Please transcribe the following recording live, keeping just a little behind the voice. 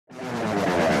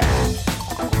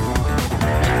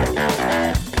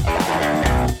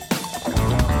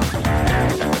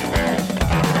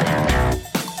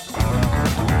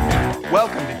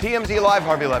TMZ Live,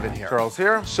 Harvey Levin here. Charles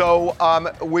here. So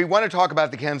we want to talk about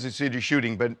the Kansas City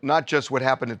shooting, but not just what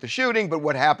happened at the shooting, but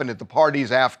what happened at the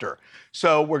parties after.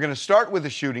 So we're going to start with the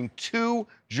shooting. 2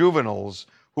 juveniles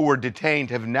who were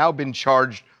detained have now been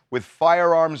charged with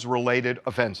firearms-related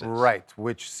offenses. Right,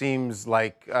 which seems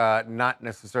like not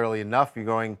necessarily enough. You're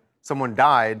going, someone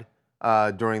died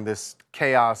during this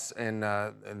chaos and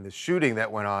the shooting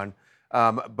that went on.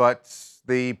 But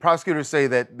the prosecutors say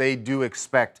that they do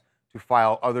expect to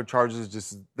file other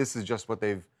charges. This is just what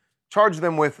they've charged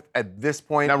them with at this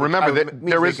point. Now remember that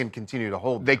they can continue to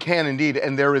hold them. They can indeed,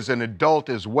 and there is an adult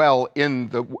as well in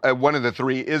the one of the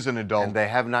 3 is an adult. And they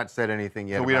have not said anything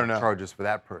yet So we don't about know. charges for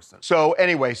that person. So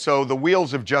anyway, so the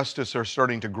wheels of justice are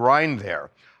starting to grind there.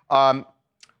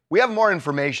 We have more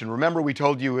information. Remember, we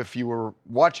told you, if you were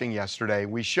watching yesterday,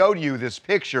 we showed you this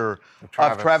picture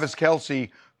of Travis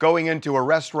Kelce going into a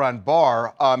restaurant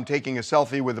bar, taking a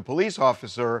selfie with a police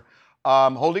officer,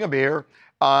 holding a beer,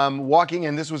 walking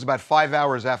in. This was about 5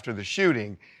 hours after the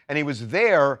shooting, and he was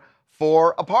there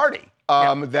for a party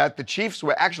that the Chiefs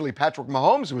were actually Patrick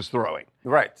Mahomes was throwing.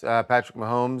 Right, Patrick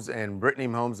Mahomes and Brittany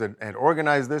Mahomes had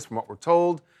organized this, from what we're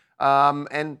told,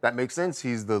 and that makes sense.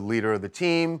 He's the leader of the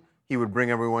team. He would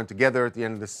bring everyone together at the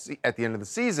end of the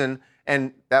season,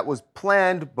 and that was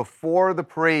planned before the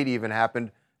parade even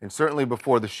happened, and certainly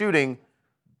before the shooting.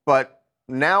 But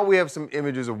now we have some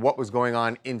images of what was going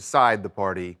on inside the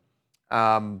party,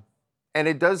 and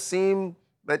it does seem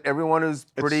that everyone is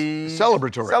pretty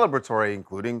celebratory,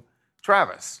 including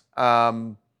Travis.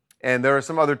 And there are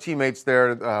some other teammates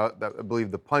there. That I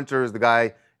believe the punter is the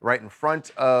guy right in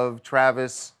front of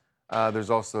Travis. There's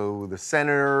also the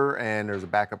center, and there's a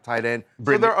backup tight end.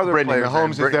 So there are other players. Mahomes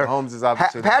is there. Mahomes is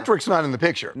obviously Patrick's not in the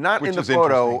picture. Not in the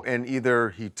photo, and either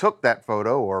he took that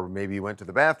photo or maybe he went to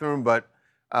the bathroom. But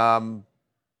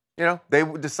they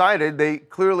decided, they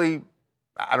clearly,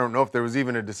 I don't know if there was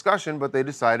even a discussion, but they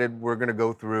decided we're going to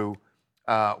go through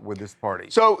with this party.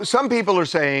 So some people are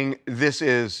saying this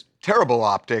is terrible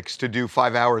optics to do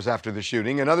 5 hours after the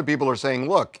shooting, and other people are saying,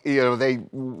 look,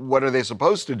 what are they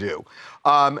supposed to do?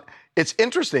 It's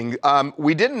interesting.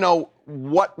 We didn't know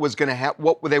what was going to happen,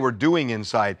 what they were doing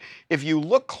inside. If you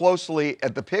look closely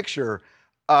at the picture,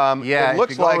 it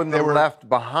looks like they were left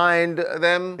behind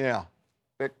them. Yeah,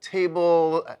 that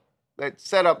table, that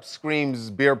setup screams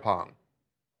beer pong.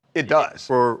 It does.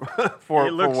 It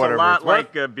looks a lot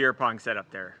like a beer pong setup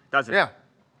there, doesn't it? Yeah.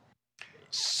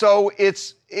 So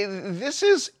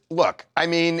look, I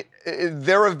mean,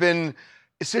 there have been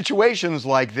situations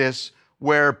like this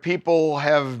where people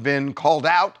have been called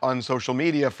out on social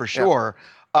media for sure.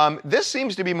 Yeah. This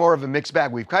seems to be more of a mixed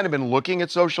bag. We've kind of been looking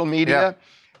at social media,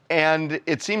 and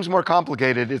it seems more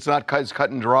complicated. It's not as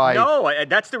cut and dry. No,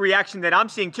 that's the reaction that I'm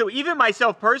seeing too. Even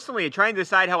myself personally, trying to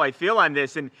decide how I feel on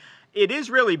this, and it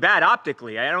is really bad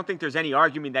optically. I don't think there's any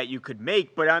argument that you could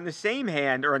make. But on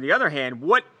the other hand,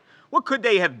 what could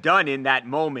they have done in that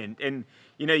moment? And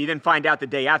you then find out the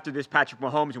day after this, Patrick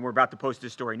Mahomes, and we're about to post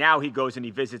this story now, he goes and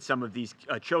he visits some of these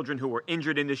children who were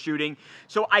injured in the shooting.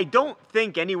 So I don't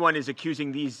think anyone is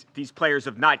accusing these players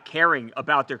of not caring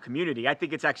about their community. I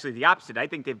think it's actually the opposite. I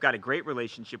think they've got a great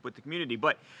relationship with the community.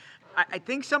 But I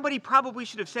think somebody probably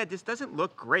should have said, this doesn't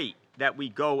look great that we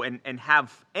go and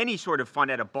have any sort of fun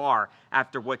at a bar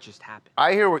after what just happened.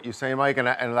 I hear what you're saying, Mike, and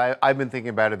I've been thinking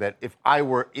about it, that if I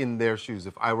were in their shoes,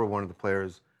 if I were one of the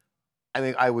players, I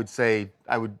think I would say,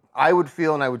 I would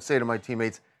feel and I would say to my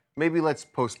teammates, maybe let's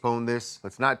postpone this.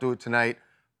 Let's not do it tonight.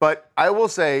 But I will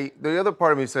say, the other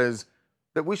part of me says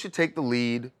that we should take the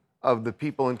lead of the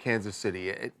people in Kansas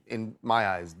City, in my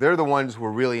eyes. They're the ones who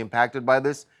are really impacted by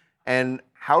this. And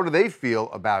how do they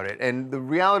feel about it? And the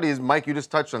reality is, Mike, you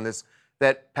just touched on this,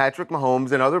 that Patrick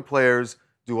Mahomes and other players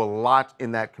do a lot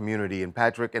in that community. And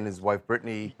Patrick and his wife,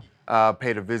 Brittany,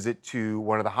 paid a visit to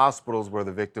one of the hospitals where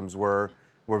the victims were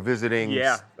visiting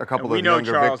a couple of younger victims.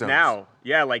 We know, Charles, now.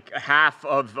 Yeah, like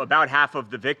about half of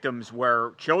the victims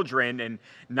were children, and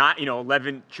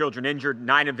 11 children injured,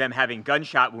 9 of them having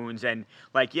gunshot wounds. And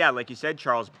like you said,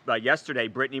 Charles, yesterday,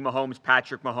 Brittany Mahomes,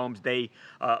 Patrick Mahomes, they,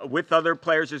 with other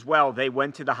players as well, they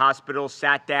went to the hospital,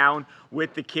 sat down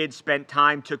with the kids, spent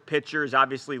time, took pictures,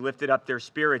 obviously lifted up their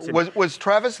spirits. And was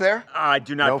Travis there? I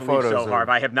do not believe so, Harv.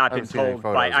 I have not been told.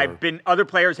 Other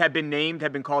players have been named,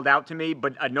 have been called out to me,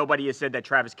 but nobody has said that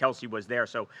Travis Kelce was there.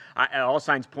 So all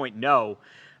signs point no.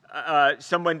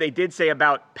 Someone they did say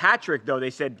about Patrick, though, they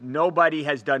said nobody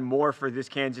has done more for this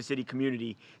Kansas City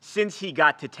community since he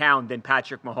got to town than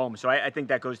Patrick Mahomes. So I think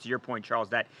that goes to your point, Charles,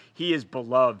 that he is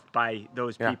beloved by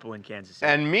those people in Kansas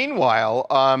City. And meanwhile,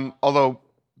 although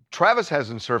Travis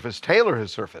hasn't surfaced, Taylor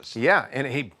has surfaced. Yeah, in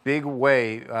a big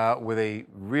way, with a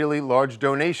really large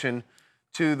donation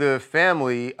to the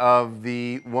family of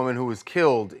the woman who was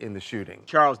killed in the shooting.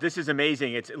 Charles, this is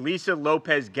amazing. It's Lisa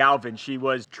Lopez Galvin. She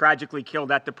was tragically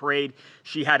killed at the parade.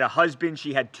 She had a husband,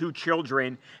 she had 2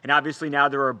 children, and obviously now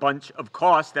there are a bunch of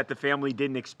costs that the family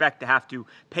didn't expect to have to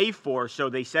pay for, so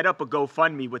they set up a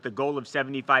GoFundMe with a goal of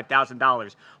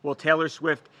 $75,000. Well, Taylor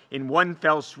Swift, in one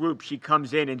fell swoop, she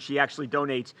comes in and she actually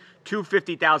donates 2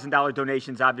 $50,000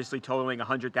 donations, obviously totaling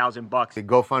 $100,000. The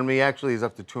GoFundMe actually is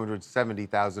up to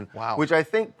 $270,000, wow. Which I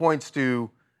think points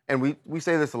to, and we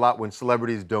say this a lot when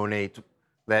celebrities donate,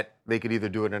 that they could either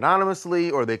do it anonymously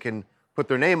or they can put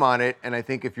their name on it. And I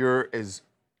think if you're as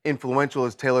influential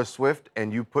as Taylor Swift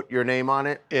and you put your name on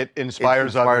it, it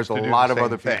inspires others to a do lot the of same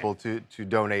other thing. people to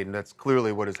donate, and that's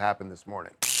clearly what has happened this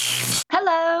morning.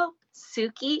 Hello,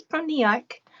 Suki from New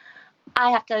York.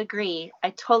 I have to agree. I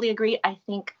totally agree. I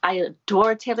think I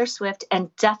adore Taylor Swift,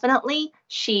 and definitely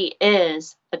she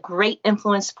is a great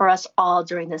influence for us all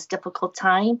during this difficult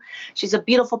time. She's a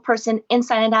beautiful person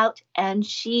inside and out, and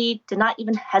she did not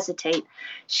even hesitate.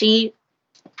 She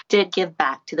did give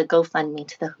back to the GoFundMe,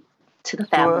 to the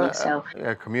family. So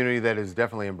a community that has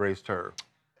definitely embraced her,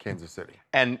 Kansas City.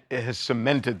 And it has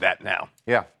cemented that now.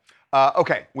 Yeah.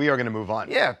 Okay, we are going to move on.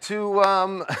 Yeah, to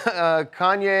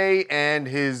Kanye and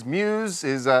his muse,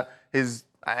 his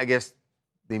I guess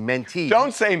the mentee.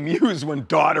 Don't say muse when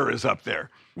daughter is up there.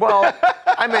 Well,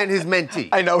 I meant his mentee.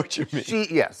 I know what you mean.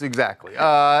 Yes, exactly.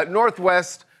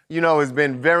 Northwest, has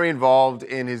been very involved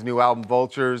in his new album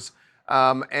Vultures,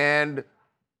 and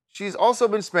she's also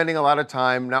been spending a lot of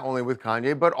time not only with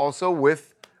Kanye but also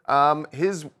with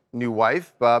his new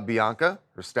wife, Bianca,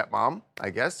 her stepmom, I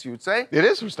guess you would say. It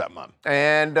is her stepmom.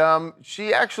 And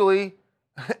she actually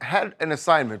had an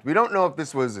assignment. We don't know if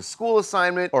this was a school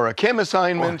assignment Or a Kim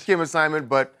assignment.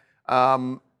 but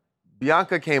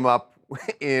Bianca came up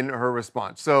in her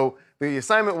response. So the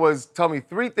assignment was, tell me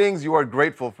 3 things you are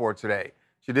grateful for today.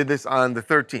 She did this on the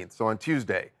 13th, so on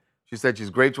Tuesday. She said she's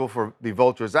grateful for the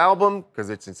Vultures album because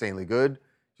it's insanely good.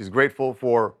 She's grateful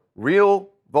for real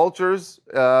Vultures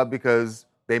because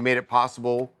they made it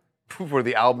possible for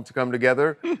the album to come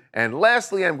together. And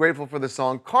lastly, I'm grateful for the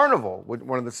song Carnival,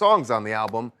 one of the songs on the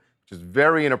album, which is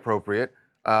very inappropriate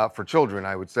for children,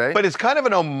 I would say. But it's kind of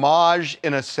an homage,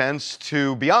 in a sense,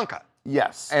 to Bianca.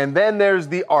 Yes. And then there's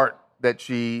the art that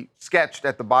she sketched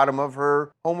at the bottom of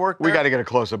her homework. We got to get a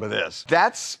close-up of this.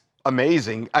 That's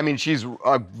amazing. I mean, she's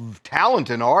a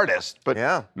talented artist, but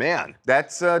yeah, man.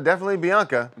 That's definitely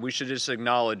Bianca. We should just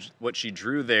acknowledge what she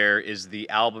drew there is the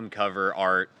album cover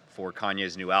art for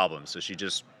Kanye's new album. So she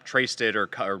just traced it or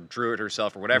drew it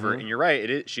herself or whatever. And you're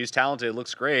right, she's talented, it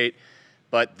looks great,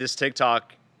 but this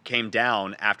TikTok came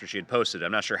down after she had posted it.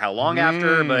 I'm not sure how long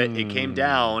after, but it came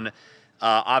down.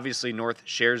 Obviously, North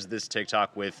shares this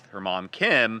TikTok with her mom,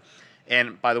 Kim.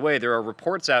 And by the way, there are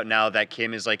reports out now that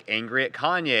Kim is like angry at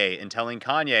Kanye and telling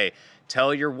Kanye,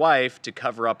 tell your wife to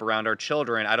cover up around our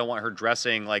children. I don't want her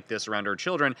dressing like this around our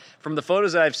children. From the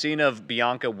photos that I've seen of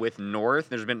Bianca with North,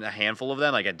 there's been a handful of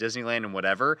them, like at Disneyland and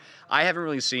whatever. I haven't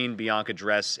really seen Bianca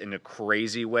dress in a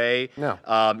crazy way. No.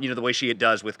 The way she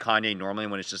does with Kanye normally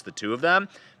when it's just the two of them.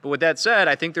 But with that said,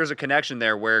 I think there's a connection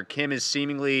there where Kim is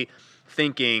seemingly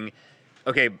thinking,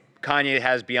 okay, Kanye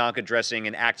has Bianca dressing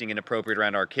and acting inappropriate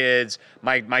around our kids.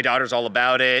 My daughter's all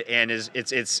about it, and it's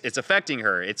affecting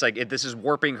her. It's like this is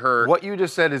warping her. What you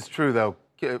just said is true, though,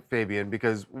 Fabian,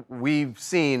 because we've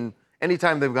seen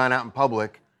anytime they've gone out in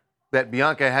public that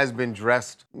Bianca has been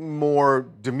dressed more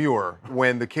demure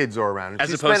when the kids are around. And As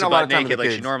she opposed spent to a lot butt of time with naked the like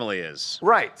kids. she normally is.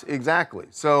 Right, exactly.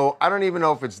 So I don't even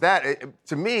know if it's that.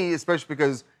 To me, especially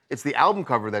because it's the album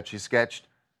cover that she sketched,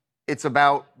 it's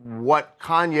about what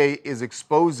Kanye is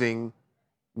exposing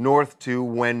North to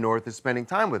when North is spending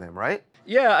time with him, right?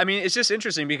 Yeah, I mean, it's just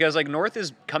interesting because, like, North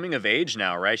is coming of age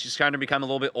now, right? She's kind of become a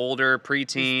little bit older,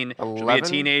 preteen. She'll be a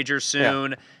teenager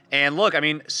soon. Yeah. And look, I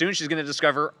mean, soon she's going to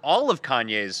discover all of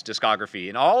Kanye's discography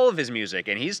and all of his music.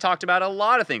 And he's talked about a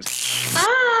lot of things.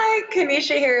 Hi,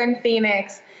 Kanisha here in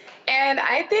Phoenix. And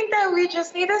I think that we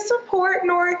just need to support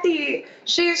Northie.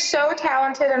 She's so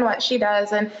talented in what she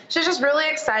does, and she's just really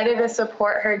excited to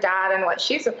support her dad and what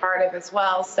she's a part of as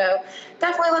well. So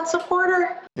definitely let's support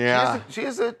her. Yeah. She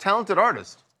is a talented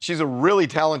artist. She's a really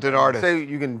talented artist. Say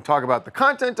you can talk about the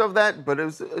content of that, but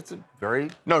it's a very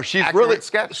she's accurate really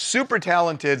sketch. Super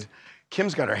talented.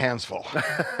 Kim's got her hands full.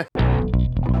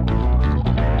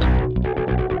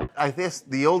 I guess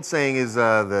the old saying is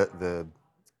the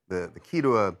key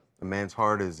to a man's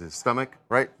heart is his stomach,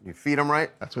 right? You feed him right.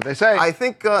 That's what they say. I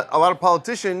think a lot of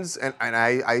politicians, and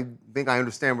I think I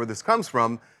understand where this comes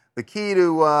from, the key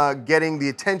to getting the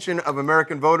attention of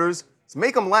American voters is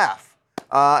make them laugh.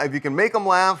 If you can make them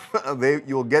laugh,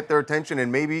 you'll get their attention,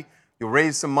 and maybe you'll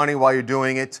raise some money while you're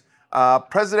doing it.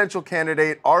 Presidential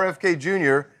candidate RFK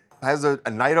Jr. has a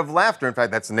night of laughter. In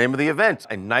fact, that's the name of the event,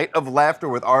 a night of laughter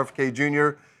with RFK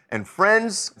Jr. and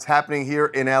friends. It's happening here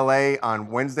in LA on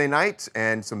Wednesday night,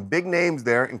 and some big names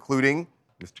there, including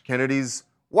Mr. Kennedy's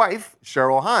wife,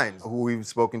 Cheryl Hines, who we've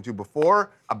spoken to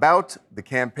before about the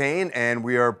campaign, and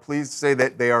we are pleased to say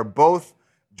that they are both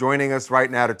joining us right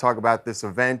now to talk about this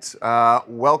event.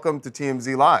 Welcome to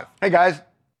TMZ Live. Hey, guys.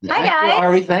 Hi, guys.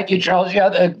 Ari, thank you, Charles. Yeah,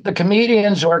 the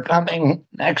comedians who are coming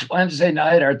next Wednesday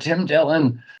night are Tim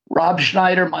Dillon, Rob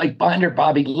Schneider, Mike Binder,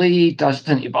 Bobby Lee,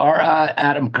 Dustin Ibarra,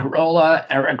 Adam Carolla,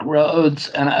 Eric Rhodes,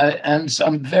 and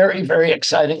some very, very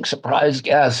exciting surprise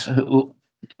guests who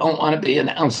don't want to be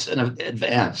announced in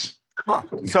advance.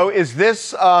 So is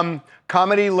this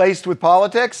comedy laced with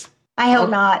politics? I hope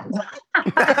not.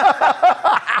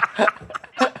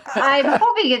 I'm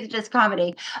hoping it's just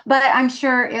comedy, but I'm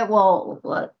sure it will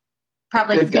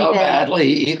probably Could go badly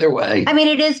either way. I mean,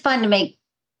 it is fun to make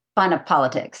fun of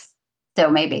politics, so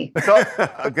maybe.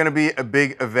 It's going to be a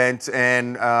big event,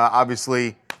 and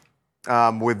obviously,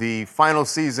 with the final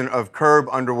season of Curb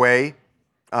underway,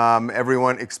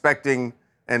 everyone expecting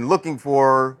and looking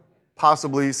for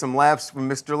possibly some laughs from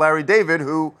Mr. Larry David,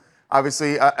 who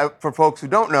obviously, for folks who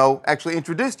don't know, actually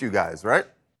introduced you guys, right?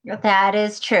 That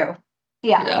is true.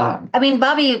 Yeah. I mean,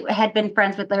 Bobby had been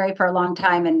friends with Larry for a long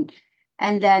time,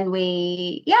 and then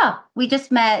we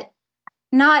just met,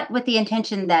 not with the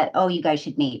intention that, oh, you guys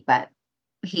should meet, but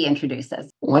he introduced us.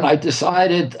 When I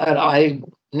decided that I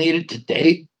needed to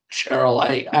date Cheryl,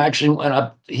 I actually went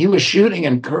up. He was shooting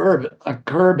in Curb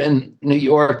in New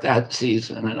York that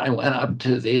season, and I went up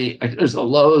to the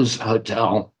Lowe's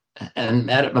Hotel and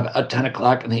met him about 10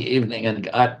 o'clock in the evening and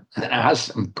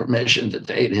asked him permission to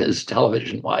date his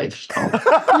television wife. So.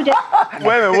 Wait a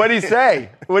minute, what did he say?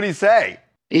 What did he say?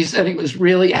 He said he was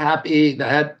really happy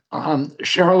that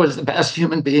Cheryl was the best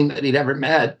human being that he'd ever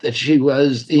met, that she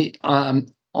was the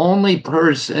only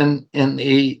person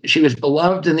she was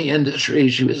beloved in the industry.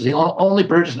 She was the only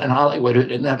person in Hollywood who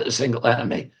didn't have a single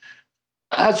enemy.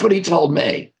 That's what he told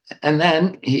me. And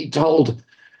then he told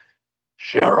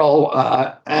Cheryl,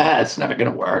 it's never going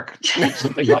to work.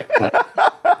 Something like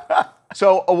that.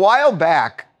 So a while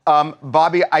back,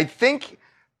 Bobby, I think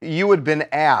you had been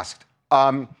asked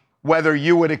whether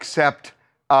you would accept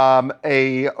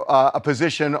a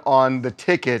position on the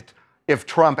ticket if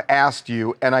Trump asked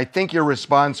you, and I think your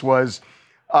response was,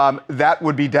 that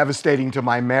would be devastating to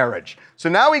my marriage. So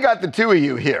now we got the two of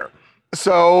you here.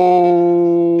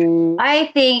 So I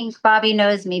think Bobby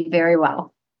knows me very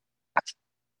well.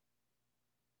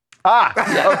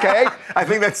 Okay. I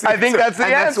think that's the answer. That's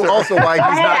That's also why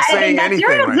he's not saying anything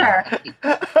right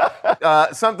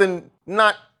now. Something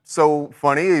not so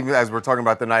funny, as we're talking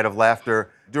about the night of laughter,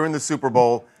 during the Super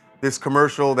Bowl, this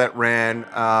commercial that ran,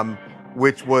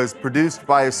 which was produced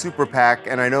by a super PAC,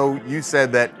 and I know you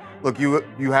said that, look,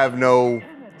 you have no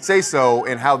say-so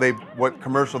in what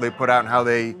commercial they put out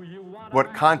and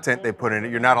what content they put in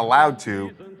it. You're not allowed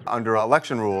to under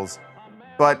election rules.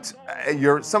 But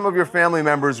some of your family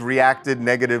members reacted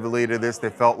negatively to this. They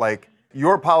felt like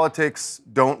your politics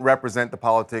don't represent the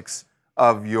politics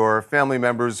of your family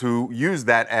members who used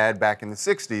that ad back in the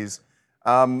 60s.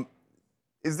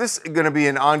 Is this going to be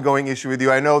an ongoing issue with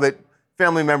you? I know that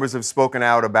family members have spoken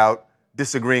out about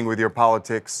disagreeing with your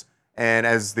politics, and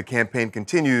as the campaign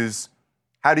continues,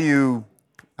 how do you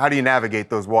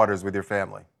navigate those waters with your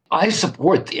family? I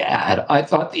support the ad. I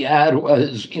thought the ad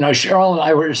was, Cheryl and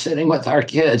I were sitting with our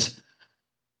kids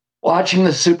watching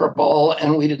the Super Bowl,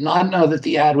 and we did not know that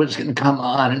the ad was going to come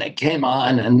on, and it came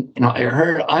on, and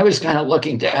I was kind of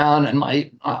looking down, and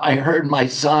I heard my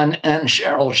son and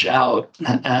Cheryl shout,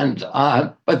 and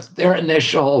but their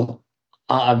initial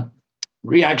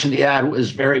reaction to the ad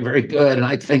was very, very good, and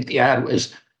I think the ad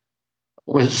was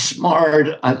smart.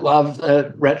 I love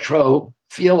the retro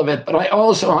feel of it, but I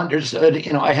also understood,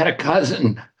 I had a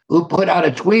cousin who put out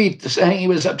a tweet saying he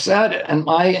was upset, and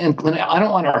my inclination, I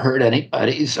don't want to hurt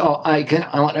anybody, so I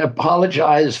want to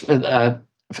apologize for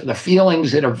the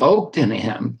feelings it evoked in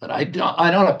him, but I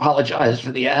don't apologize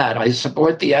for the ad. I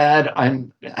support the ad.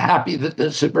 I'm happy that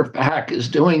the Super PAC is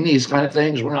doing these kind of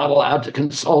things. We're not allowed to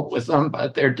consult with them,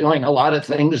 but they're doing a lot of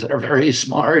things that are very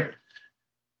smart.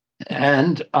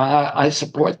 And I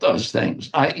support those things.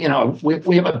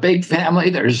 We have a big family.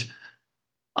 There's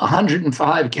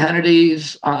 105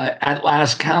 Kennedys at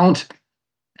last count,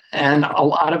 and a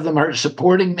lot of them are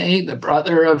supporting me. The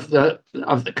brother of the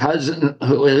cousin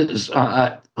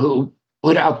who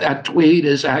put out that tweet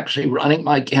is actually running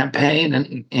my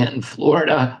campaign in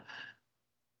Florida.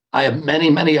 I have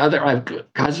many other, I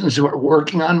have cousins who are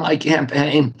working on my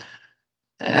campaign.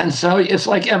 And so it's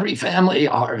like every family,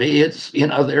 Harvey. It's,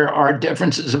 there are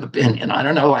differences of opinion. I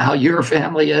don't know how your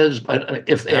family is, but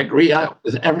if they agree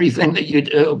with everything that you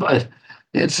do, but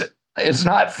it's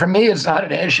not, for me, it's not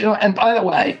an issue. And by the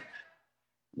way,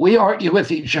 we argue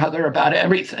with each other about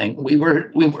everything. We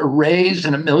were raised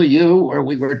in a milieu where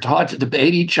we were taught to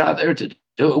debate each other, to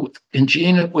do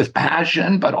it with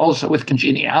passion, but also with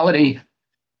congeniality.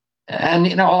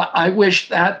 And I wish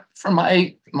that for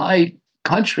my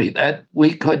country, that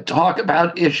we could talk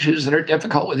about issues that are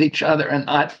difficult with each other and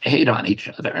not hate on each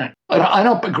other. But I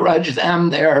don't begrudge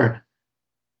them their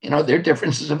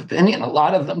differences of opinion. A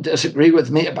lot of them disagree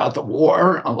with me about the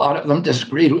war. A lot of them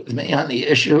disagreed with me on the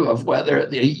issue of whether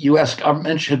the U.S.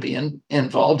 government should be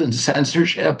involved in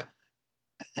censorship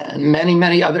and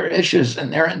many other issues.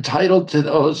 And they're entitled to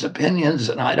those opinions.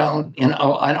 And I don't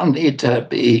need to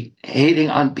be hating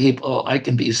on people. I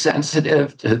can be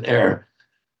sensitive to their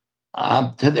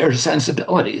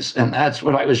sensibilities. And that's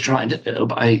what I was trying to do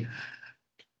by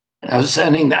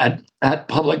sending that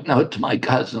public note to my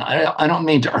cousin. I don't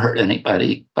mean to hurt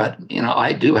anybody, but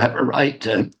I do have a right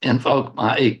to invoke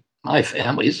my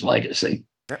family's legacy.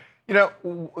 The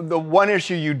one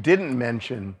issue you didn't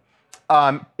mention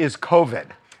is COVID.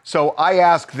 So I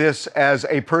ask this as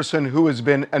a person who has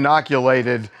been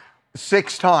inoculated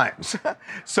 6 times.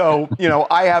 So,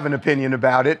 I have an opinion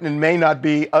about it, and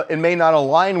it may not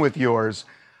align with yours,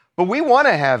 but we want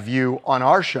to have you on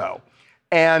our show.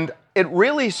 And it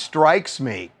really strikes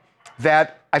me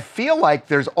that I feel like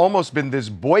there's almost been this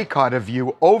boycott of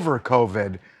you over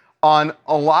COVID on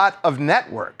a lot of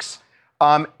networks.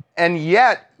 And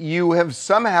yet you have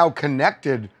somehow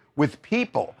connected with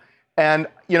people. And,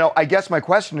 I guess my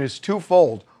question is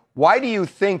twofold. Why do you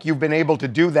think you've been able to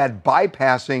do that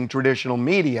bypassing traditional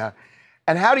media?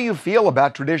 And how do you feel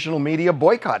about traditional media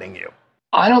boycotting you?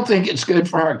 I don't think it's good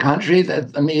for our country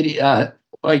that the media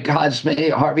boycotts me,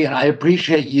 Harvey, and I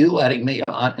appreciate you letting me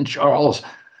on. And Charles,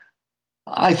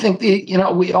 I think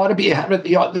we ought to be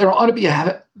there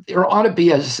ought to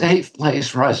be a safe place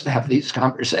for us to have these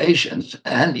conversations.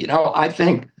 And I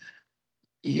think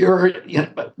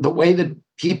the way that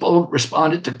people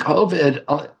responded to COVID,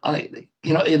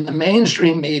 in the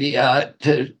mainstream media,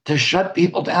 to shut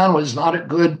people down it's not a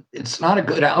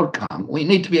good outcome. We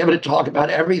need to be able to talk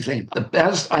about everything. The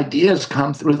best ideas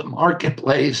come through the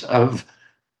marketplace of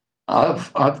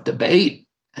debate,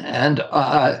 and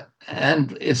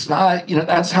it's not,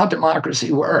 that's how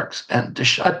democracy works. And to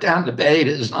shut down debate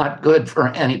is not good for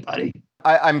anybody.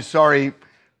 I'm sorry,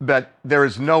 but there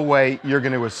is no way you're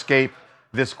going to escape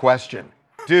this question.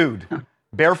 Dude,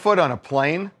 barefoot on a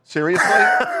plane? Seriously?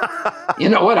 You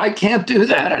know what? I can't do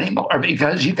that anymore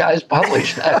because you guys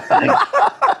published that thing.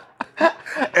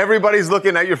 Everybody's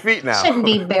looking at your feet now. Shouldn't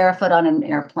be barefoot on an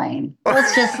airplane.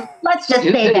 Let's just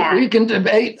say that. We can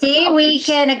debate. See, we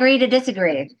can agree to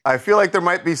disagree. I feel like there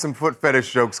might be some foot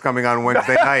fetish jokes coming on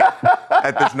Wednesday night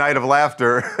at this night of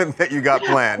laughter that you got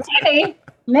planned.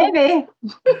 Maybe.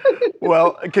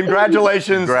 Well,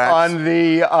 congratulations on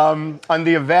the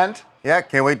event. Yeah,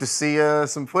 can't wait to see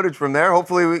some footage from there.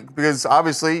 Hopefully, because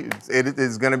obviously it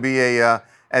is going to be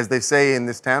as they say in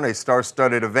this town, a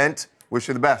star-studded event. Wish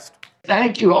you the best.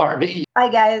 Thank you, Harvey. Bye,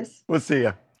 guys. We'll see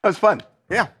you. That was fun.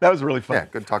 Yeah. That was really fun. Yeah,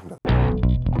 good talking to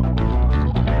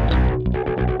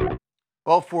you.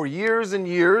 Well, for years and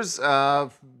years,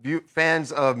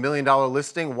 fans of Million Dollar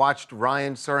Listing watched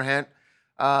Ryan Serhant,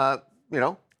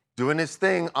 doing his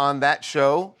thing on that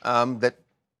show. That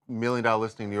Million Dollar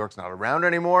Listing New York's not around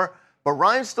anymore. But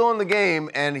Ryan's still in the game,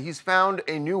 and he's found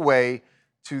a new way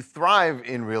to thrive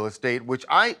in real estate, which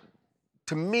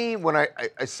to me, when I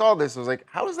saw this, I was like,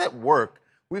 how does that work?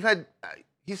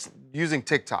 He's using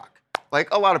TikTok.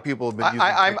 Like a lot of people have been using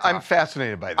TikTok. I'm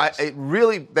fascinated by this.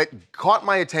 That caught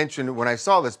my attention when I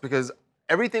saw this, because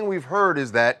everything we've heard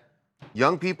is that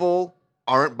young people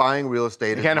aren't buying real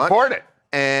estate as much. Can't afford it.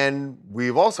 And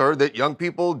we've also heard that young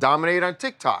people dominate on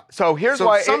TikTok. So here's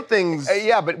why something's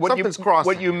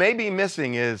what you may be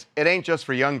missing is it ain't just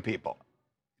for young people.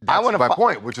 That's my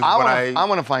point, which is I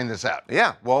want to find this out.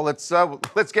 Yeah, well, let's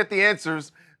get the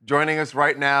answers. Joining us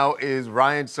right now is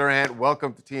Ryan Serhant.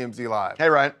 Welcome to TMZ Live. Hey,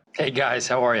 Ryan. Hey guys,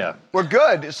 how are you? We're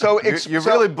good. So you're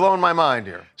really blowing my mind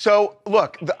here. So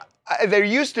look, there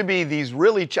used to be these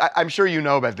really, I'm sure you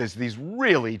know about this, these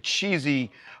really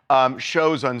cheesy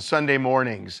shows on Sunday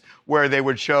mornings where they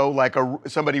would show like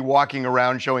somebody walking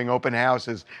around showing open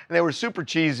houses, and they were super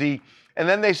cheesy. And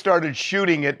then they started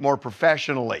shooting it more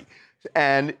professionally,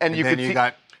 and you could see.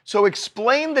 So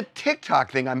explain the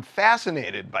TikTok thing. I'm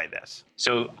fascinated by this.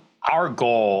 So our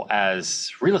goal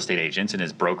as real estate agents and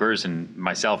as brokers, and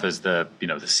myself as the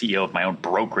CEO of my own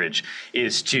brokerage,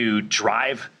 is to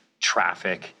drive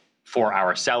traffic for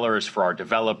our sellers, for our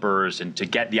developers, and to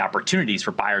get the opportunities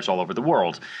for buyers all over the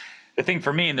world. The thing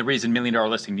for me, and the reason $1 Million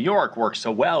Listing New York worked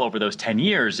so well over those 10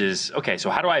 years is, okay, so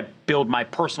how do I build my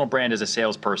personal brand as a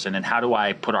salesperson, and how do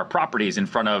I put our properties in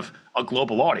front of a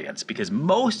global audience? Because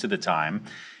most of the time,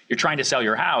 you're trying to sell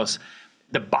your house,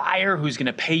 the buyer who's going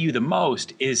to pay you the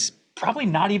most is probably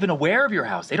not even aware of your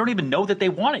house. They don't even know that they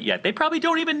want it yet. They probably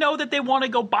don't even know that they want to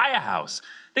go buy a house.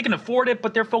 They can afford it,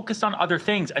 but they're focused on other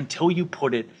things until you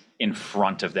put it in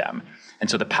front of them. And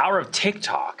so the power of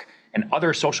TikTok and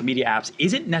other social media apps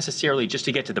isn't necessarily just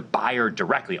to get to the buyer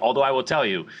directly. Although I will tell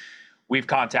you, we've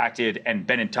contacted and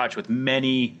been in touch with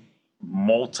many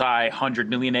multi-hundred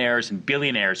millionaires and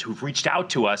billionaires who've reached out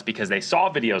to us because they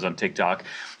saw videos on TikTok.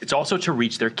 It's also to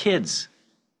reach their kids,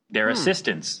 their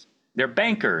assistants, their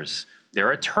bankers,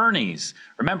 their attorneys.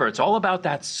 Remember, it's all about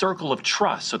that circle of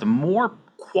trust. So the more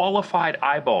qualified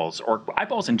eyeballs, or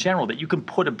eyeballs in general, that you can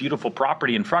put a beautiful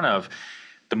property in front of,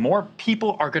 the more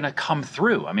people are going to come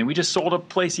through. I mean, we just sold a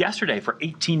place yesterday for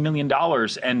 $18 million,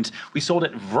 and we sold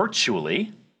it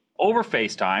virtually over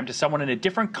FaceTime to someone in a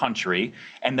different country.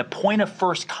 And the point of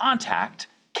first contact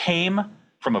came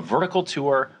from a vertical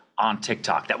tour on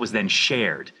TikTok that was then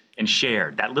shared and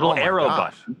shared. That little arrow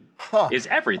button is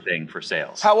everything for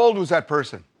sales. How old was that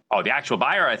person? Oh, the actual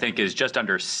buyer, I think, is just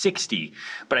under 60.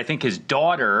 But I think his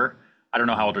daughter, I don't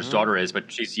know how old his daughter is,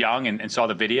 but she's young and saw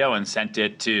the video and sent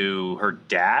it to her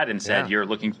dad and said, you're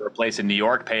looking for a place in New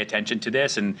York, pay attention to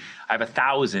this. And I have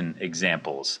 1,000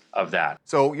 examples of that.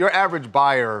 So your average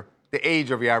buyer, the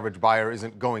age of your average buyer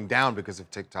isn't going down because of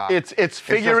TikTok. It's just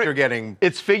you're getting...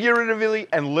 It's figuratively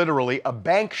and literally a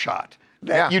bank shot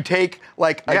that you take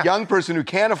like a young person who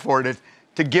can't afford it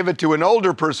to give it to an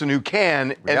older person who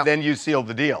can, and then you seal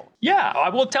the deal. Yeah, I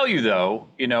will tell you though,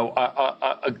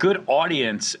 a good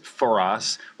audience for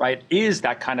us, right, is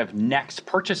that kind of next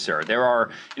purchaser. There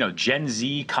are, Gen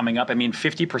Z coming up. I mean,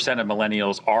 50% of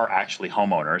millennials are actually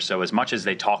homeowners. So as much as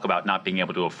they talk about not being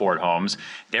able to afford homes,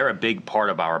 they're a big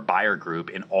part of our buyer group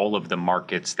in all of the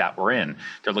markets that we're in.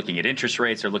 They're looking at interest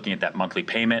rates, they're looking at that monthly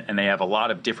payment, and they have a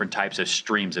lot of different types of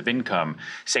streams of income.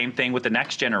 Same thing with the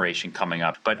next generation coming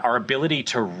up. But our ability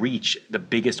to reach the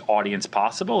biggest audience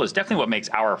possible is definitely what makes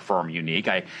our firm unique.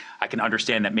 I can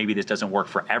understand that maybe this doesn't work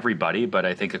for everybody, but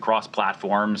I think across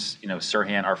platforms,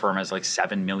 Sirhan, our firm has like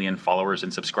 7 million followers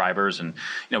and subscribers, and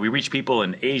we reach people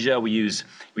in Asia. We use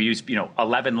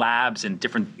 11 labs and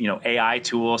different AI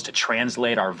tools to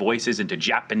translate our voices into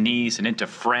Japanese and into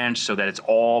French so that it's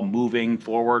all moving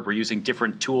forward. We're using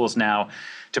different tools now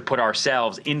to put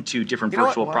ourselves into different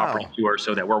virtual property tours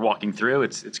so that we're walking through.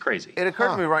 It's crazy. It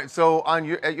occurred to me, right? So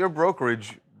at your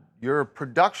brokerage, your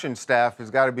production staff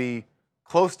has got to be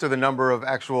close to the number of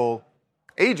actual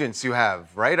agents you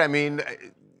have, right? I mean,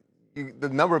 the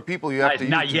number of people you have to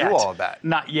use to do all of that.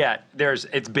 Not yet.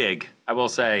 It's big. I will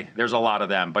say there's a lot of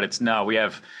them, but we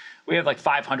have like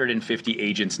 550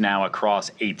 agents now across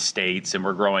 8 states, and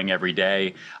we're growing every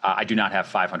day. I do not have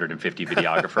 550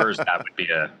 videographers.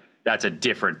 That's a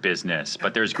different business,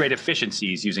 but there's great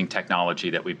efficiencies using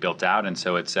technology that we've built out, and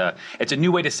so it's a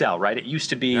new way to sell, right? It used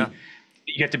to be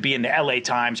you have to be in the LA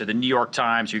Times or the New York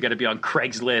Times, or you got to be on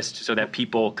Craigslist so that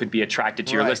people could be attracted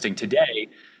to your listing. Today,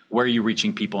 where are you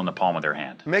reaching people in the palm of their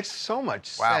hand? Makes so much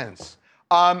sense.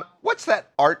 What's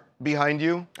that art behind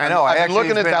you? I know. I've been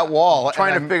looking at that wall,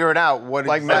 trying to figure it out. What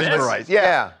like mesmerized?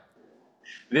 Yeah.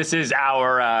 This is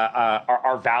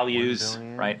our values,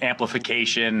 right?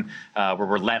 Amplification. We're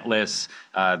relentless.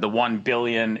 The 1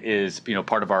 billion is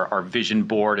part of our vision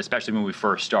board, especially when we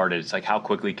first started. It's like, how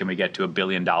quickly can we get to $1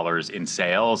 billion in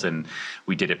sales? And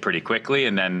we did it pretty quickly.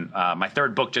 And then my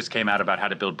 3rd book just came out about how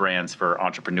to build brands for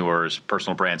entrepreneurs,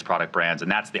 personal brands, product brands, and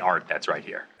that's the art that's right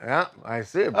here. Yeah, I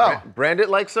see it. Brand it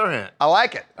like Sirhan. I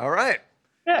like it. All right.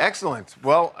 Yeah. Excellent.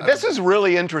 Well, this is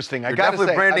really interesting. I got to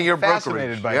say, branding your I'm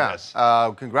fascinated by this.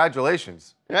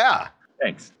 Congratulations. Yeah.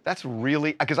 Thanks. That's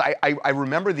really, because I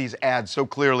remember these ads so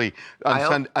clearly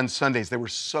on Sundays. They were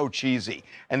so cheesy.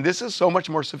 And this is so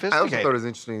much more sophisticated. I also thought it was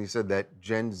interesting you said that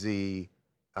Gen Z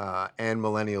and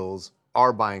millennials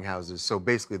are buying houses. So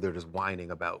basically they're just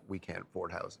whining about we can't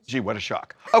afford houses. Gee, what a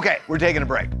shock. Okay, we're taking a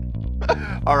break.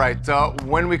 All right,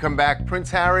 when we come back,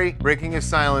 Prince Harry breaking his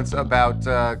silence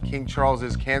about King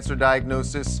Charles's cancer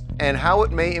diagnosis and how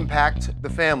it may impact the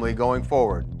family going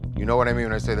forward. You know what I mean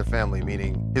when I say the family,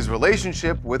 meaning his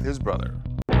relationship with his brother.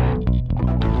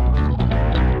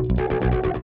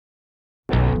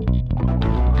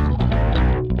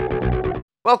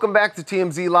 Welcome back to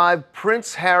TMZ Live.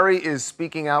 Prince Harry is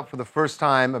speaking out for the first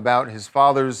time about his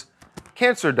father's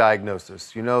cancer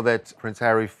diagnosis. You know that Prince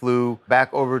Harry flew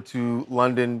back over to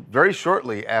London very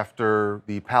shortly after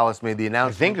the palace made the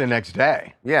announcement. I think the next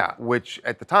day. Yeah, which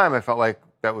at the time I felt like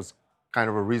that was kind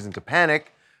of a reason to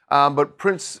panic. But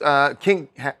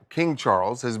King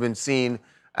Charles has been seen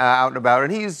out and about,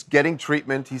 and he's getting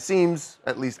treatment. He seems,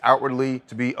 at least outwardly,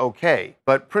 to be okay.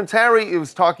 But Prince Harry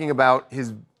was talking about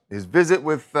his visit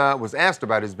with, was asked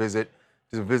about his visit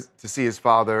to see his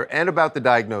father and about the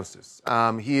diagnosis.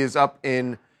 He is up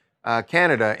in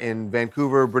Canada, in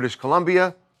Vancouver, British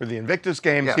Columbia. For the Invictus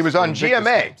Games. Yes, he was on Invictus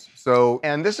GMA. Games. So,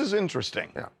 and this is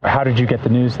interesting. Yeah. How did you get the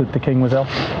news that the king was ill?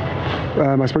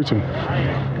 I spoke to him.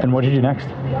 And what did you do next?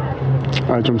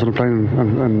 I jumped on a plane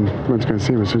and went to go and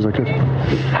see him as soon as I could.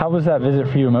 How was that visit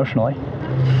for you emotionally?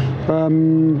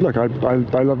 Look, I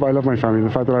love my family. The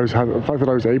fact that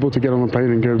I was able to get on a plane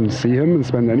and go and see him and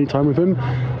spend any time with him,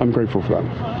 I'm grateful for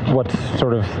that. What's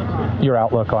sort of your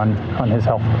outlook on his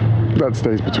health? That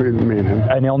stays between me and him.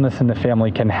 An illness in the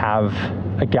family can have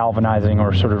a galvanizing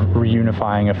or sort of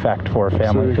reunifying effect for a family.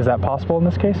 Absolutely. Is that possible in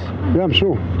this case? Yeah, I'm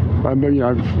sure.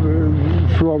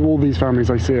 Throughout all these families,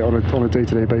 I see it on a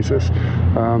day-to-day basis.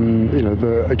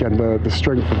 The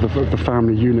strength of the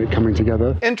family unit coming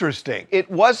together. Interesting. It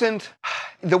wasn't,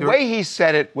 the way he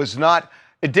said it was not,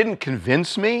 it didn't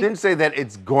convince me. Didn't say that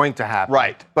it's going to happen.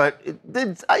 Right. But it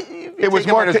did. It was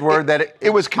more his word that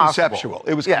it was possible. conceptual.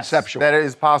 It was Yes, conceptual. that it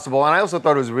is possible. And I also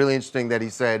thought it was really interesting that he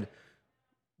said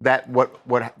that what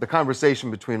the conversation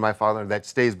between my father, that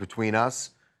stays between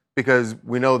us, because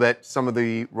we know that some of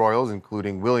the royals,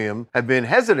 including William, have been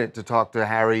hesitant to talk to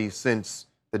Harry since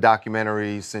the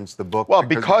documentary, since the book. Well,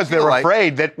 because they're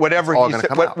afraid that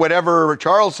whatever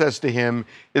Charles says to him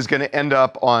is going to end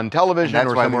up on television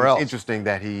or somewhere else. It's interesting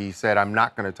that he said, "I'm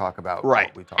not going to talk about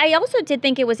what we talked I about." also did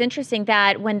think it was interesting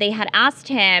that when they had asked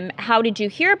him, how did you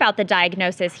hear about the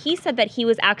diagnosis? He said that he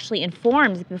was actually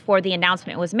informed before the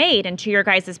announcement was made. And to your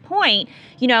guys' point,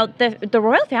 the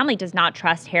royal family does not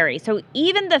trust Harry. So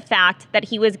even the fact that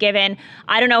he was given,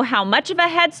 I don't know how much of a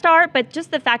head start, but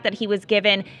just the fact that he was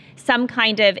given some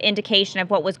kind of indication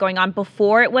of what was going on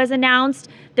before it was announced,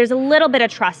 there's a little bit of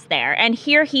trust there. And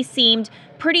here he seemed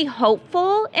pretty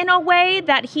hopeful in a way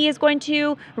that he is going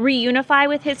to reunify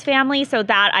with his family. So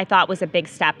that I thought was a big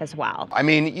step as well. I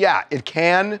mean, yeah, it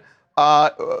can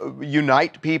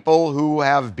unite people who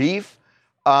have beef.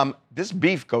 This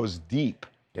beef goes deep.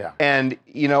 Yeah. And,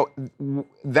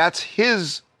 that's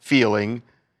his feeling.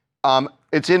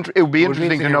 It would be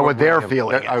interesting to know what their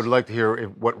feeling is. I would like to hear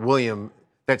what William,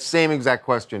 that same exact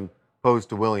question posed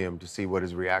to William, to see what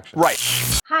his reaction is.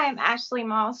 Right. Hi, I'm Ashley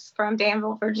Moss from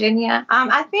Danville, Virginia.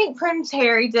 I think Prince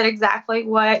Harry did exactly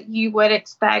what you would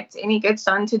expect any good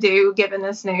son to do, given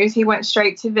this news. He went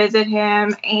straight to visit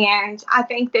him, and I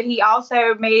think that he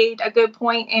also made a good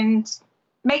point in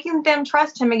making them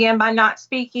trust him again by not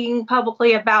speaking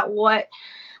publicly about what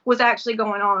was actually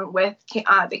going on with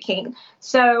the king.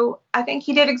 So I think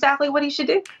he did exactly what he should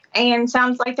do, and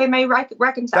sounds like they may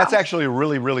reconcile. That's actually a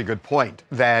really, really good point,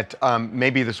 that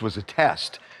maybe this was a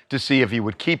test to see if he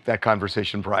would keep that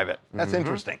conversation private. That's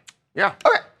interesting. Yeah.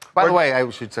 Okay. By the way, I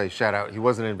should say, shout out, he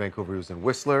wasn't in Vancouver, he was in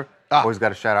Whistler. Always got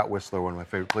to shout out Whistler, one of my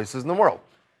favorite places in the world.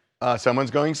 Someone's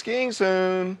going skiing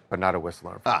soon. But not a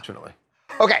Whistler, unfortunately.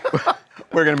 Okay,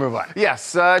 we're going to move on.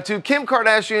 Yes, to Kim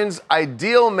Kardashian's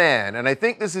ideal man. And I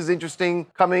think this is interesting,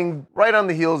 coming right on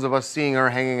the heels of us seeing her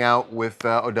hanging out with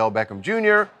Odell Beckham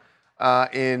Jr.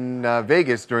 In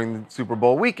Vegas during the Super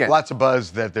Bowl weekend. Lots of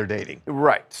buzz that they're dating.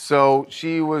 Right. So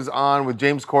she was on with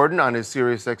James Corden on his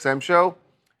SiriusXM show,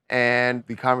 and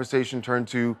the conversation turned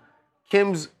to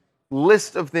Kim's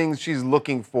list of things she's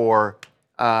looking for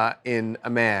in a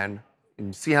man,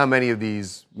 and see how many of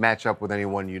these match up with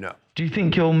anyone you know. Do you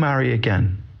think you'll marry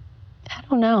again? I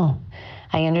don't know.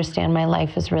 I understand my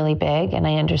life is really big, and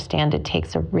I understand it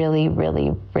takes a really,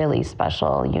 really, really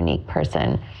special, unique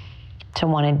person to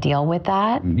want to deal with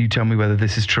that. You tell me whether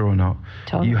this is true or not.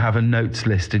 Totally. You have a notes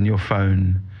list in your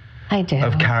phone I do.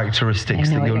 of characteristics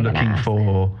that you're looking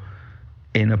for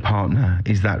in a partner.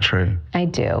 Is that true? I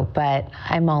do, but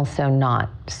I'm also not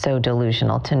so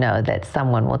delusional to know that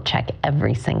someone will check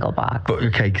every single box. But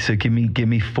okay, so give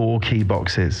me 4 key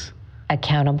boxes.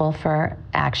 Accountable for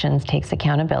actions takes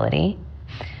accountability.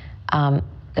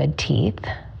 Good teeth.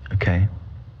 Okay.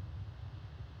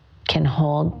 Can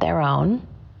hold their own.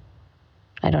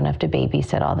 I don't have to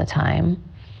babysit all the time.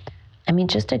 I mean,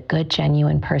 just a good,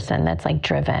 genuine person that's like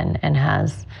driven and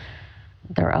has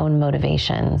their own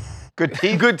motivations. Good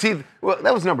teeth. Good teeth. Well,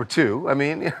 that was number 2. I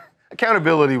mean,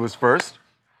 accountability was first.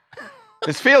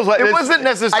 This feels like It wasn't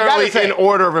necessarily in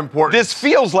order of importance. This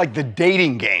feels like the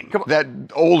dating game. That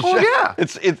old shit.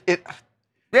 Yeah.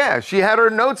 Yeah, she had her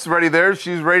notes ready there.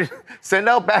 She's ready to send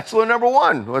out bachelor number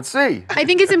 1. Let's see. I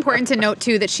think it's important to note,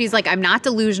 too, that she's like, I'm not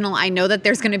delusional. I know that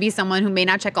there's going to be someone who may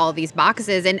not check all of these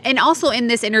boxes. And also in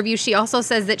this interview, she also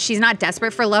says that she's not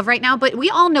desperate for love right now. But we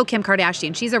all know Kim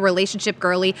Kardashian. She's a relationship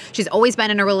girly. She's always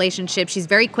been in a relationship. She's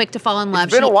very quick to fall in love.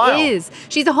 It's been a while. She is.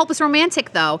 She's a hopeless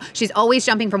romantic, though. She's always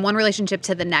jumping from one relationship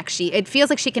to the next. It feels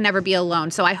like she can never be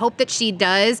alone. So I hope that she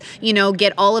does,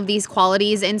 get all of these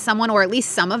qualities in someone, or at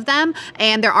least some of them.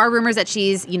 And there are rumors that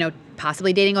she's,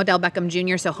 possibly dating Odell Beckham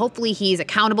Jr. So hopefully he's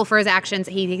accountable for his actions.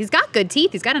 He's got good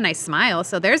teeth. He's got a nice smile.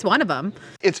 So there's one of them.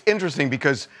 It's interesting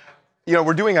because,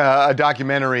 we're doing a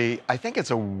documentary, I think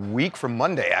it's a week from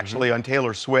Monday, actually, on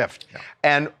Taylor Swift. Yeah.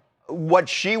 And what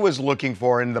she was looking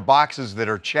for in the boxes that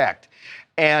are checked.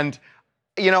 And,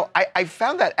 I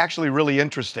found that actually really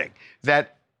interesting,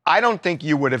 that I don't think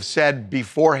you would have said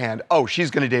beforehand, oh,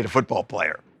 she's going to date a football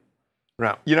player.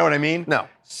 No. You know what I mean? No.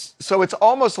 So it's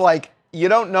almost like you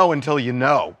don't know until you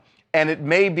know. And it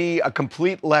may be a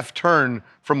complete left turn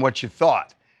from what you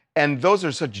thought. And those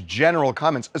are such general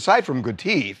comments, aside from good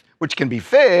teeth, which can be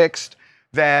fixed,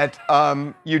 that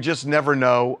you just never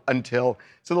know until.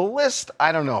 So the list,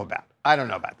 I don't know about. I don't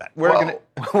know about that.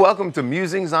 Welcome to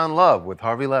Musings on Love with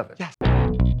Harvey Levitt. Yes.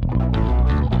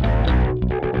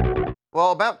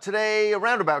 Well,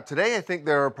 around about today, I think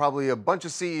there are probably a bunch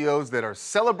of CEOs that are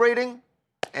celebrating,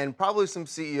 and probably some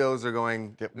CEOs are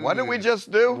going, what did we just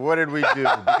do? What did we do?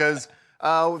 Because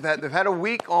they've had a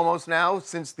week almost now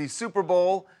since the Super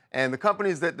Bowl, and the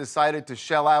companies that decided to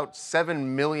shell out $7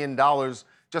 million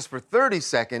just for 30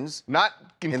 seconds. Not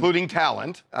including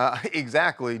talent.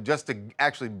 Exactly, just to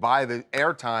actually buy the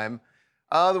airtime.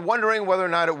 Wondering whether or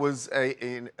not it was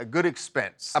a good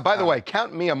expense. By the way,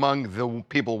 count me among the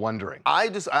people wondering.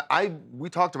 We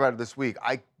talked about it this week.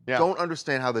 I don't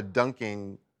understand how the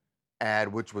dunking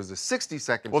ad, which was a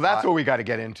 60-second Well, that's what we got to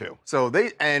get into. So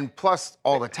plus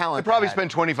all the talent. They probably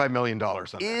spent $25 million on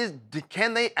that.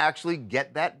 Can they actually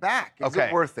get that back? Is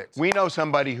it worth it? We know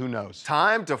somebody who knows.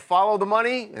 Time to follow the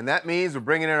money, and that means we're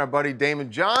bringing in our buddy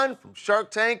Damon John from Shark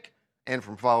Tank and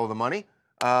from Follow the Money.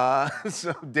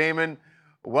 So Damon,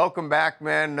 welcome back,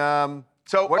 man.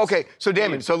 So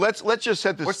Damon, so let's just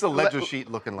set this. What's the ledger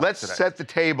sheet looking like Let's today? set the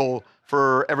table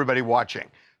for everybody watching.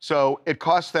 So it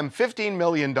cost them $15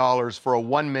 million for a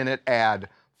 1-minute ad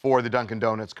for the Dunkin'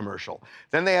 Donuts commercial.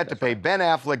 Then they had to pay Ben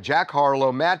Affleck, Jack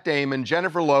Harlow, Matt Damon,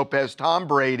 Jennifer Lopez, Tom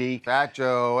Brady. Fat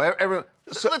Joe, everyone.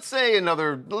 So let's say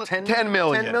another 10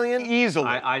 million. 10 million? Easily.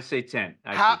 I say 10.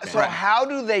 How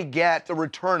do they get the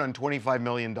return on $25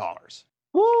 million?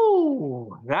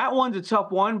 Woo! That one's a tough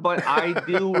one, but I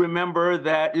do remember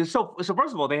that. So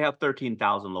first of all, they have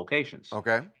 13,000 locations.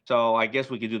 Okay. So I guess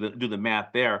we could do the math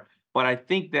there. But I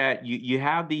think that you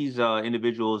have these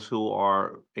individuals who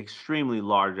are extremely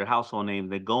large, they're household names.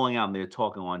 They're going out and they're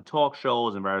talking on talk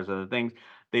shows and various other things.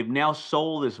 They've now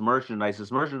sold this merchandise.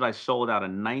 This merchandise sold out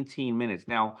in 19 minutes.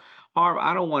 Now, Harv,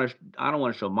 I don't want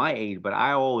to show my age, but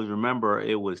I always remember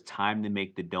it was time to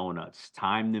make the donuts.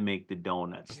 Time to make the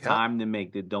donuts. Yep. Time to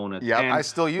make the donuts. Yeah, and I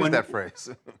still use that phrase.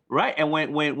 Right, and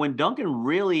when Dunkin'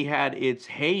 really had its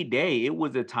heyday, it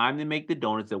was a time to make the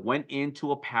donuts that went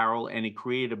into apparel and it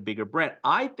created a bigger brand.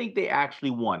 I think they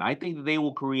actually won. I think that they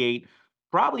will create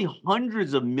probably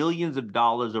hundreds of millions of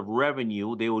dollars of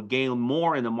revenue. They will gain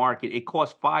more in the market. It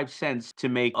costs 5 cents to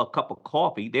make a cup of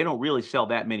coffee. They don't really sell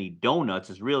that many donuts.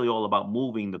 It's really all about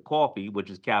moving the coffee, which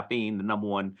is caffeine, the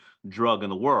 #1 drug in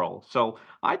the world. So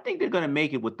I think they're going to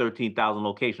make it with 13,000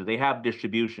 locations. They have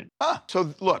distribution.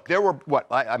 So look, there were,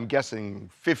 I'm guessing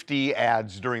 50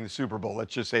 ads during the Super Bowl.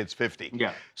 Let's just say it's 50.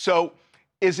 Yeah. So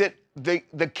is it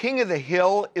the king of the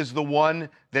hill is the one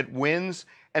that wins?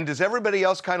 And does everybody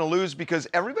else kind of lose because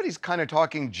everybody's kind of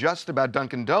talking just about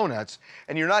Dunkin' Donuts,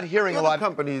 and you're not hearing a lot.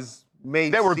 Companies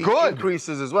made good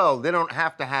increases as well. They don't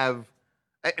have to have.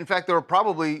 In fact, there are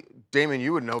probably, Damon,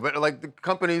 you would know, but like the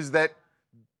companies that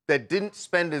didn't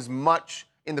spend as much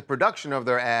in the production of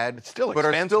their ad, but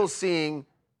are still seeing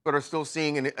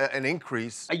an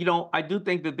increase. I do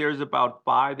think that there's about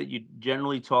 5 that you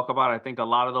generally talk about. I think a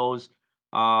lot of those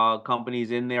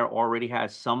companies in there already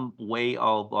has some way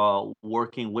of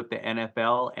working with the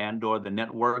NFL and or the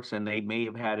networks, and they may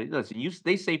have had it. Listen,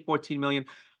 they say 14 million.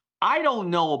 I don't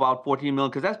know about 14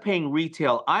 million because that's paying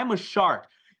retail. I'm a shark.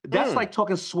 That's like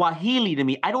talking Swahili to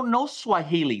me. I don't know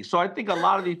Swahili. So I think a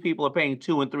lot of these people are paying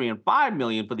 $2 and $3 and $5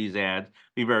 million for these ads, to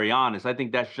be very honest. I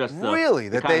think that's just really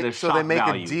the kind of so they make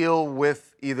value. a deal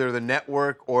with either the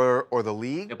network or the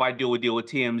league? If I do a deal with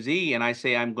TMZ and I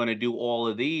say I'm going to do all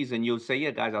of these, and you'll say,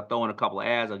 yeah, guys, I'll throw in a couple of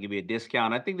ads, I'll give you a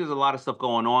discount. I think there's a lot of stuff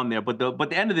going on there. But at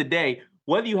the end of the day,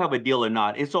 whether you have a deal or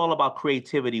not, it's all about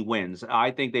creativity wins.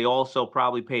 I think they also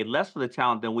probably paid less for the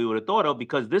talent than we would have thought of,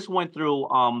 because this went through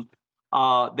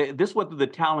this went through the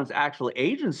talent's actual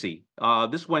agency.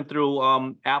 This went through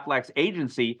Affleck's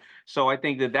agency. So I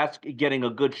think that's getting a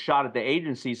good shot at the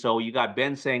agency. So you got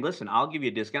Ben saying, listen, I'll give you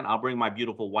a discount. I'll bring my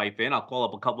beautiful wife in. I'll call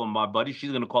up a couple of my buddies.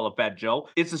 She's going to call up Fat Joe.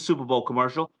 It's a Super Bowl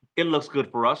commercial. It looks good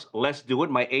for us. Let's do it.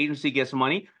 My agency gets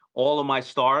money. All of my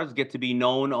stars get to be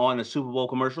known on a Super Bowl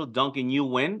commercial. Duncan, you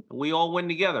win. We all win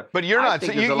together. But you're not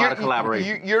saying there's a lot of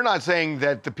collaboration. You're not saying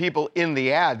that the people in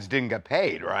the ads didn't get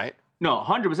paid, right? No,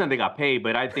 100% they got paid,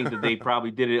 but I think that they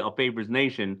probably did it a favors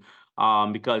nation,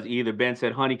 because either Ben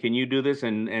said, honey, can you do this?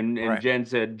 And Right. Jen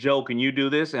said, Joe, can you do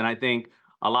this? And I think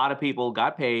a lot of people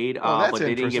got paid, that's but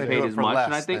they didn't get They do paid it as for much. less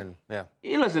And I think, than- yeah.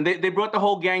 yeah, listen, they brought the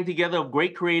whole gang together of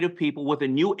great creative people with a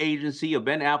new agency, of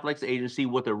Ben Affleck's agency,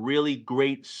 with a really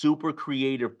great, super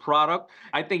creative product.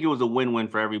 I think it was a win-win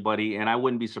for everybody, and I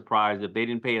wouldn't be surprised if they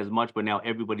didn't pay as much, but now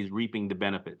everybody's reaping the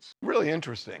benefits. Really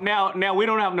interesting. Now we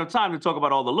don't have enough time to talk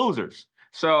about all the losers.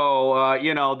 So,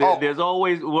 there's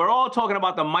always, we're all talking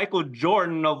about the Michael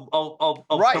Jordan of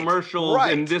Right, commercials.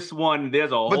 right. And this one,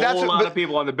 there's a whole lot of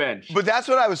people on the bench. But that's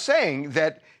what I was saying,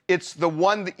 that it's the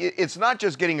one, it's not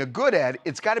just getting a good ad,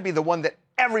 it's got to be the one that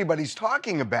everybody's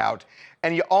talking about.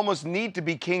 And you almost need to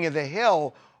be king of the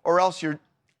hill, or else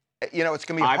it's going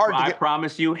to be hard to I get.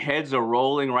 promise you, heads are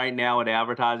rolling right now at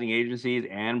advertising agencies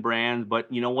and brands.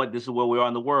 But you know what? This is where we are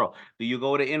in the world. Do you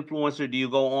go to influencer? Do you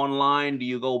go online? Do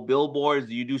you go billboards?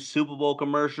 Do you do Super Bowl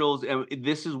commercials? And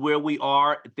this is where we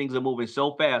are. Things are moving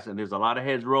so fast, and there's a lot of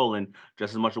heads rolling.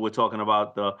 Just as much as we're talking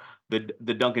about the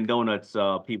Dunkin' Donuts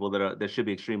people that should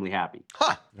be extremely happy.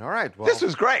 Huh. All right. Well, This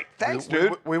was great. Thanks,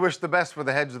 dude. We wish the best for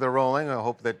the heads that are rolling. I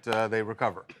hope that they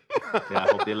recover. Yeah, I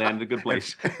hope they land in a good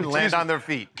place. Land on their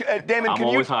feet. Damon, I'm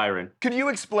always hiring. Could you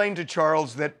explain to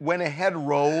Charles that when a head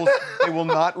rolls, they will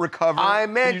not recover? I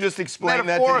meant Can you just explain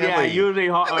that to him? Yeah, usually,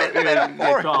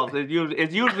 metaphorically. Charles,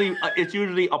 it's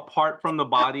usually apart from the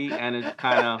body, and it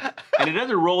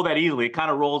doesn't roll that easily. It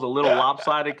kind of rolls a little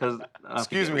lopsided because.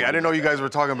 Excuse me, I didn't know you guys were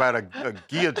talking about a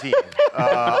guillotine.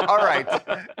 All right,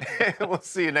 we'll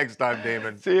see you next time,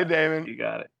 Damon. See you, Damon. You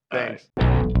got it. Thanks.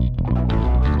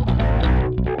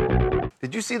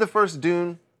 Did you see the first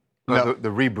Dune? No. The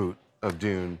reboot of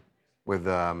Dune with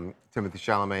Timothée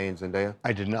Chalamet and Zendaya?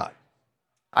 I did not.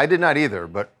 I did not either,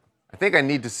 but I think I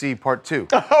need to see part 2.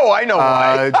 Oh, I know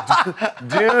why.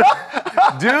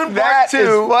 Dune That Part 2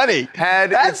 is funny.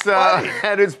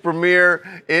 had its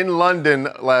premiere in London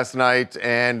last night,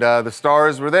 and the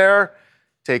stars were there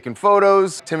taking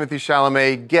photos. Timothée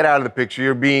Chalamet, get out of the picture.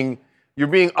 You're being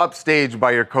upstaged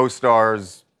by your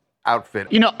co-star's outfit.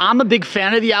 I'm a big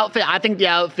fan of the outfit. I think the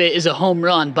outfit is a home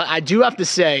run, but I do have to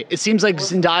say, it seems like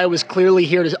Zendaya was clearly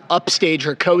here to upstage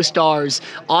her co-stars.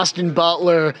 Austin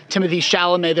Butler, Timothée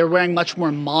Chalamet, they're wearing much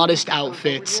more modest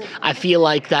outfits. I feel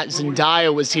like that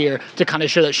Zendaya was here to kind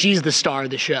of show that she's the star of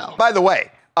the show. By the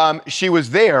way, she was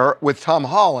there with Tom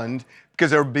Holland because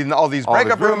there have been all these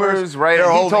breakup rumors. Right? They're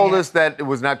He holding told hands. us that it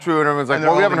was not true, and everyone's like, And they're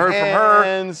well, we haven't heard holding from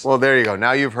hands. her. Well, there you go.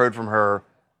 Now you've heard from her.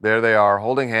 There they are,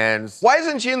 holding hands. Why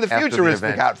isn't she in the after the futuristic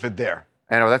event. outfit there?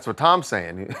 I know, that's what Tom's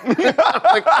saying.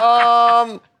 Like,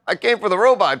 I came for the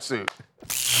robot suit.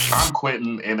 I'm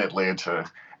Quentin in Atlanta,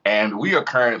 and we are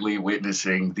currently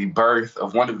witnessing the birth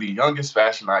of one of the youngest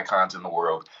fashion icons in the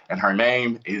world, and her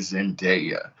name is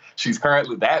Zendaya. She's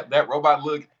currently, that robot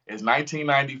look is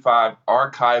 1995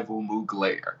 archival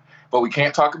Mugler. But we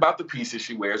can't talk about the pieces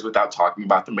she wears without talking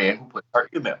about the man who put her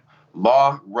in them.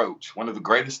 Law Roach, one of the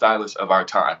greatest stylists of our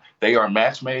time. They are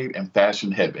match made in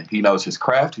fashion heaven. He knows his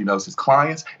craft, he knows his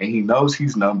clients, and he knows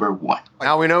he's number one.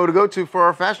 Now we know who to go to for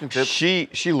our fashion tips. She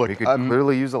looked. We could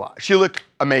clearly use a lot. She looked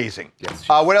amazing. Yes.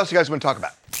 What else you guys want to talk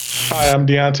about? Hi, I'm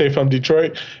Deontay from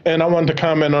Detroit, and I wanted to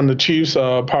comment on the Chiefs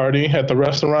party at the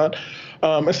restaurant.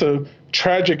 It's a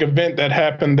tragic event that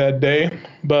happened that day,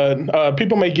 but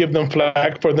people may give them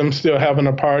flack for them still having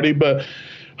a party, but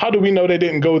how do we know they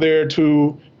didn't go there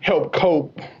to help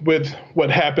cope with what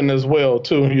happened as well,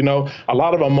 too? A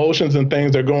lot of emotions and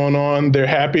things are going on. They're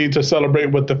happy to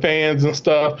celebrate with the fans and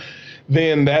stuff.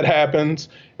 Then that happens.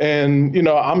 And,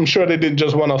 I'm sure they didn't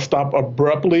just want to stop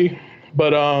abruptly,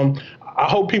 but I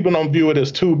hope people don't view it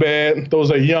as too bad.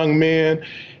 Those are young men,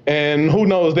 And who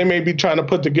knows, they may be trying to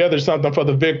put together something for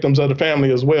the victims of the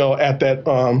family as well at that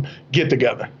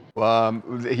get-together.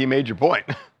 He made your point.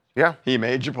 Yeah. He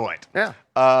made your point. Yeah.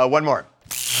 One more.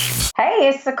 Hey,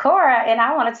 it's Sakura, and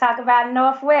I want to talk about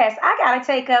Northwest. I got to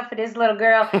take up for this little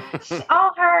girl.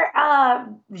 On her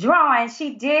drawing,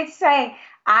 she did say,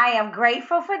 I am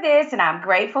grateful for this and I'm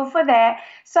grateful for that.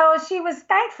 So she was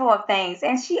thankful of things.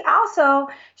 And she also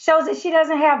shows that she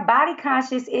doesn't have body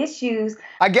conscious issues.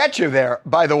 I get you there,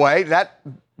 by the way. That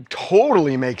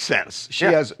totally makes sense. She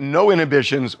has no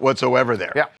inhibitions whatsoever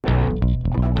there. Yeah.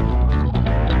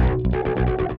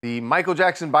 The Michael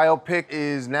Jackson biopic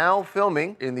is now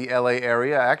filming in the LA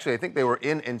area. Actually, I think they were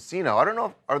in Encino. I don't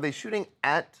know, are they shooting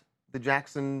at the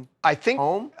Jackson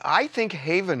home? I think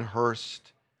Havenhurst,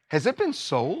 has it been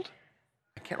sold?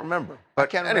 I can't remember.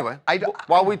 But anyway,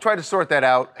 while we try to sort that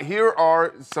out, here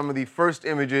are some of the first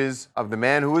images of the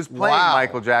man who was playing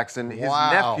Michael Jackson, his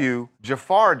nephew,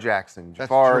 Jafar Jackson.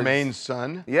 That's Jermaine's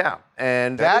son? Yeah,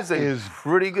 and that is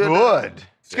pretty good.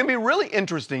 It's going to be really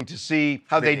interesting to see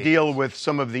how they deal with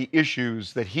some of the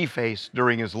issues that he faced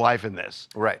during his life in this.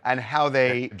 Right. And how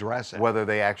they address it. Whether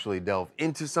they actually delve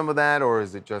into some of that, or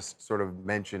is it just sort of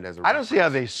mentioned as a I don't see how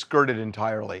they skirt it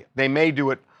entirely. They may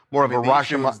do it more of a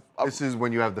Rashomon. This is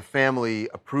when you have the family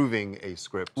approving a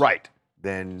script. Right.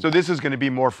 Then. So this is going to be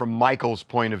more from Michael's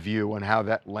point of view on how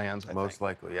that lands, I think. Most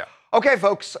likely, yeah. Okay,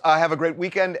 folks, have a great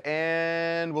weekend,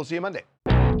 and we'll see you Monday.